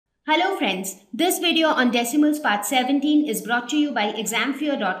Hello friends, this video on decimals part 17 is brought to you by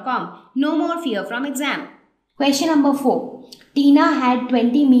examfear.com. No more fear from exam. Question number 4. Tina had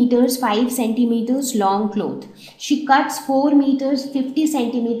 20 meters 5 centimeters long cloth. She cuts 4 meters 50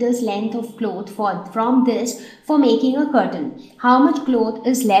 centimeters length of cloth from this for making a curtain. How much cloth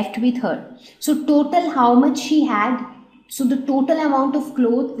is left with her? So total how much she had? So the total amount of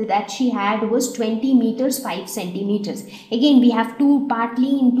cloth that she had was 20 meters 5 centimeters. Again, we have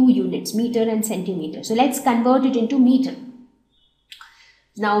partly in 2 units, meter and centimeter. So let's convert it into meter.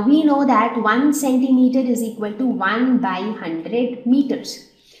 Now we know that 1 centimeter is equal to 1 by 100 meters.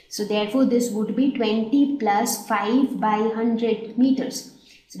 So therefore this would be 20 plus 5 by 100 meters.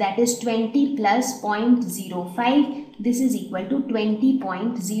 So that is 20 plus 0.05. This is equal to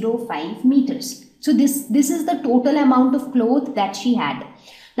 20.05 meters. So this is the total amount of cloth that she had.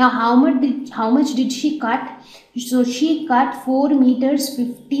 Now how much did she cut? So she cut 4 meters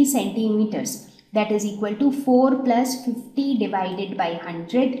 50 centimeters. That is equal to 4 plus 50 divided by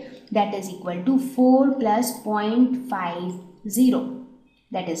 100. That is equal to 4 plus 0.50.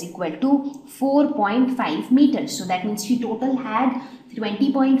 That is equal to 4.5 meters. So that means she total had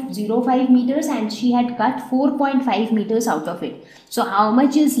 20.05 meters and she had cut 4.5 meters out of it. So how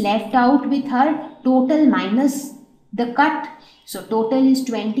much is left out with her? Total minus the cut. So total is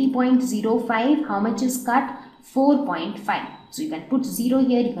 20.05. How much is cut? 4.5. So you can put 0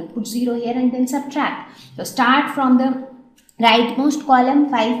 here, you can put 0 here and then subtract. So start from the rightmost column.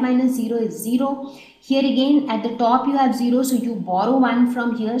 5 minus 0 is 0. Here again at the top you have 0, so you borrow 1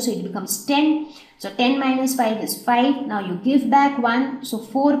 from here, so it becomes 10. So 10 minus 5 is 5. Now you give back 1, so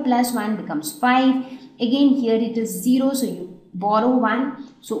 4 plus 1 becomes 5. Again here it is 0, so you borrow 1.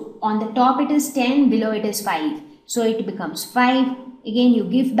 So on the top it is 10, below it is 5. So it becomes 5. Again you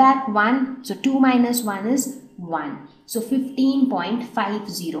give back 1, so 2 minus 1 is 1. So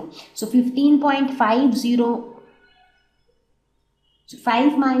 15.50. So 15.50, so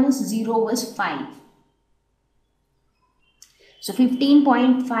 5 minus 0 was 5. So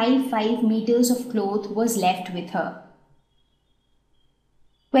 15.55 meters of cloth was left with her.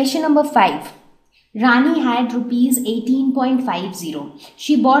 Question number 5. Rani had rupees 18.50.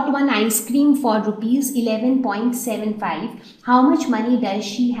 She bought one ice cream for rupees 11.75. How much money does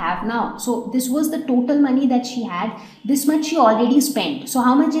she have now? So this was the total money that she had. This much she already spent. So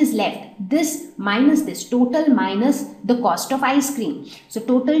how much is left? This minus this, total minus the cost of ice cream. So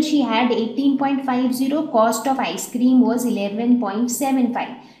total she had 18.50, cost of ice cream was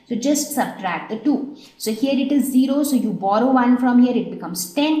 11.75. So just subtract the 2. So here it is 0, so you borrow 1 from here, it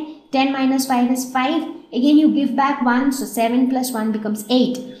becomes 10. 10 minus 5 is 5. Again you give back 1, so 7 plus 1 becomes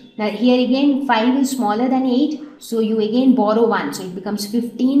 8. Now here again 5 is smaller than 8, so you again borrow 1, so it becomes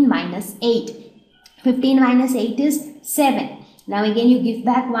 15 minus 8. 15 minus 8 is 7. Now again you give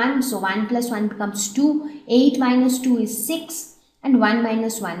back 1, so 1 plus 1 becomes 2. 8 minus 2 is 6 and 1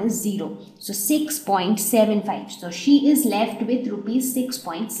 minus 1 is 0. So 6.75. So she is left with rupees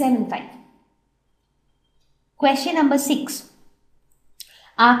 6.75. Question number 6.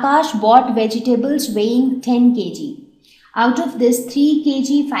 Akash bought vegetables weighing 10 kg. Out of this 3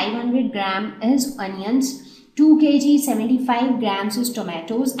 kg 500 gram is onions, 2 kg 75 grams is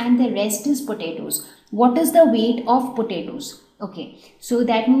tomatoes and the rest is potatoes. What is the weight of potatoes? Okay, so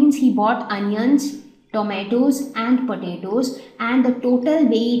that means he bought onions, tomatoes and potatoes and the total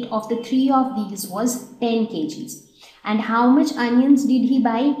weight of the 3 of these was 10 kgs. And how much onions did he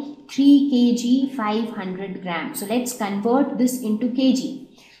buy? 3 kg 500 grams. So let's convert this into kg.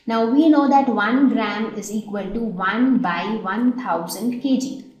 Now we know that 1 gram is equal to 1 by 1000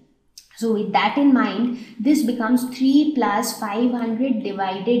 kg. So with that in mind, this becomes 3 plus 500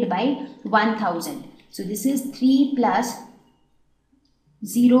 divided by 1000. So this is 3 plus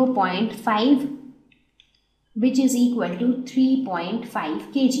 0.5, which is equal to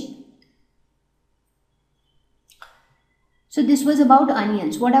 3.5 kg. So this was about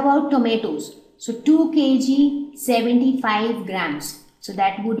onions. What about tomatoes? So 2 kg 75 grams. So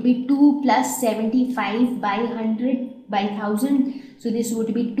that would be 2 plus 75 by 100 by 1000. So this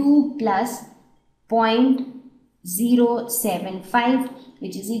would be 2 plus 0.075,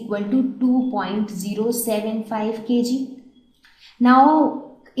 which is equal to 2.075 kg.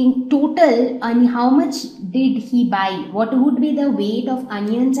 Now in total, how much did he buy? What would be the weight of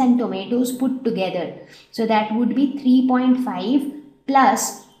onions and tomatoes put together? So that would be 3.5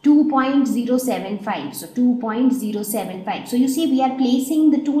 plus 2.075. So 2.075. So you see we are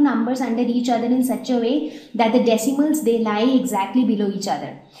placing the two numbers under each other in such a way that the decimals, they lie exactly below each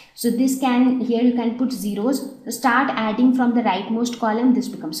other. So this here you can put zeros. So start adding from the rightmost column. This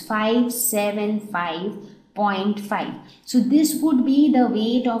becomes 5, 7, 5, 0.5. So this would be the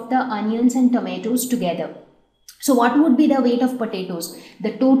weight of the onions and tomatoes together. So what would be the weight of potatoes?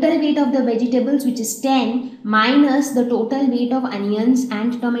 The total weight of the vegetables, which is 10, minus the total weight of onions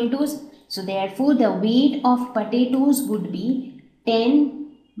and tomatoes. So therefore the weight of potatoes would be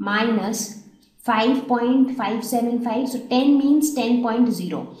 10 minus 5.575. So 10 means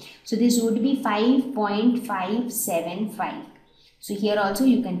 10.0. So this would be 5.575. So here also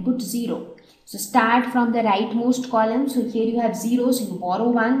you can put 0. So start from the rightmost column. So here you have 0. So you borrow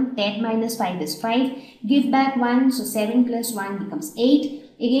 1. 10 minus 5 is 5. Give back 1. So 7 plus 1 becomes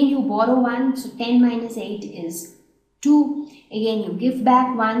 8. Again you borrow 1. So 10 minus 8 is 2. Again you give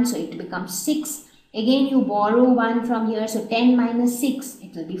back 1. So it becomes 6. Again you borrow 1 from here. So 10 minus 6,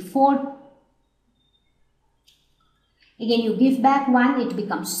 it will be 4. Again you give back 1. It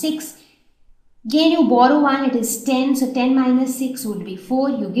becomes 6. Again you borrow 1, it is 10, so 10 minus 6 would be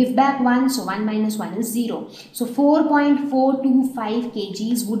 4, you give back 1, so 1 minus 1 is 0. So 4.425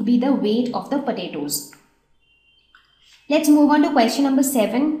 kgs would be the weight of the potatoes. Let's move on to question number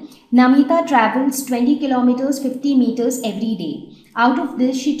 7. Namita travels 20 kilometers 50 meters every day. Out of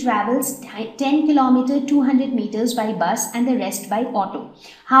this, she travels 10 kilometers 200 meters by bus and the rest by auto.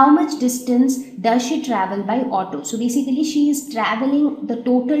 How much distance does she travel by auto? So basically she is traveling the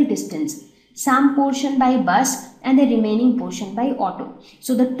total distance. Some portion by bus and the remaining portion by auto.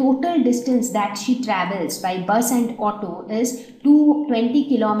 So the total distance that she travels by bus and auto is 20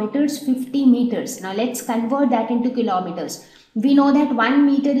 kilometers 50 meters. Now let's convert that into kilometers. We know that 1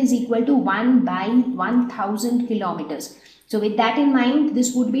 meter is equal to 1 by 1000 kilometers. So with that in mind,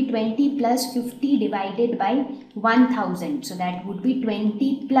 this would be 20 plus 50 divided by 1000. So that would be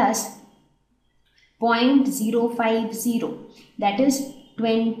 20 plus 0.050. That is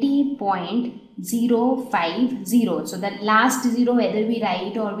 20.050. So the last 0, whether we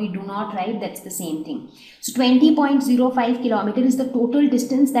write or we do not write, that's the same thing. So 20.05 kilometer is the total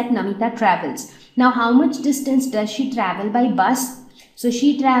distance that Namita travels. Now how much distance does she travel by bus? So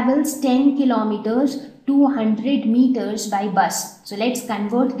she travels 10 kilometers 200 meters by bus. So let's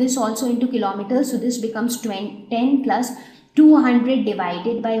convert this also into kilometers. So this becomes 10 plus 200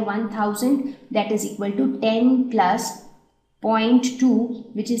 divided by 1000, that is equal to 10 plus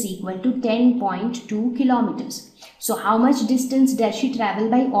 0.2, which is equal to 10.2 kilometers. So how much distance does she travel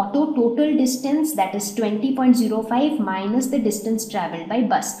by auto? Total distance, that is 20.05 minus the distance traveled by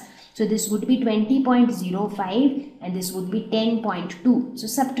bus. So this would be 20.05 and this would be 10.2. So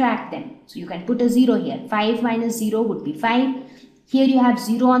subtract them. So you can put a 0 here. 5 minus 0 would be 5. Here you have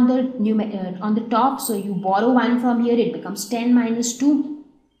 0 on the top. So you borrow 1 from here. It becomes 10 minus 2.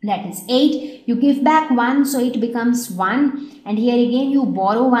 That is 8. You give back 1, so it becomes 1. And here again you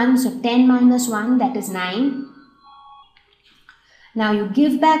borrow 1, so 10 minus 1, that is 9. Now you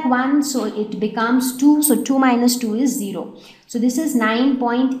give back 1, so it becomes 2. So 2 minus 2 is 0. So this is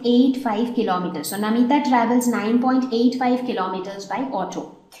 9.85 kilometers. So Namita travels 9.85 kilometers by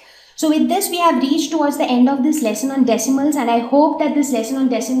auto. So with this, we have reached towards the end of this lesson on decimals, and I hope that this lesson on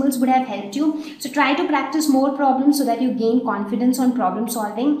decimals would have helped you. So try to practice more problems so that you gain confidence on problem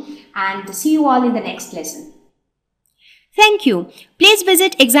solving, and see you all in the next lesson. Thank you. Please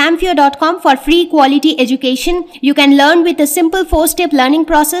visit examfear.com for free quality education. You can learn with a simple 4-step learning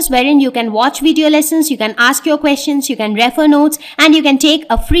process wherein you can watch video lessons, you can ask your questions, you can refer notes, and you can take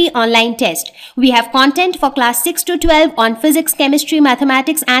a free online test. We have content for class 6 to 12 on physics, chemistry,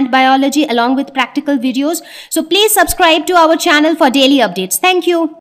 mathematics, and biology along with practical videos. So please subscribe to our channel for daily updates. Thank you.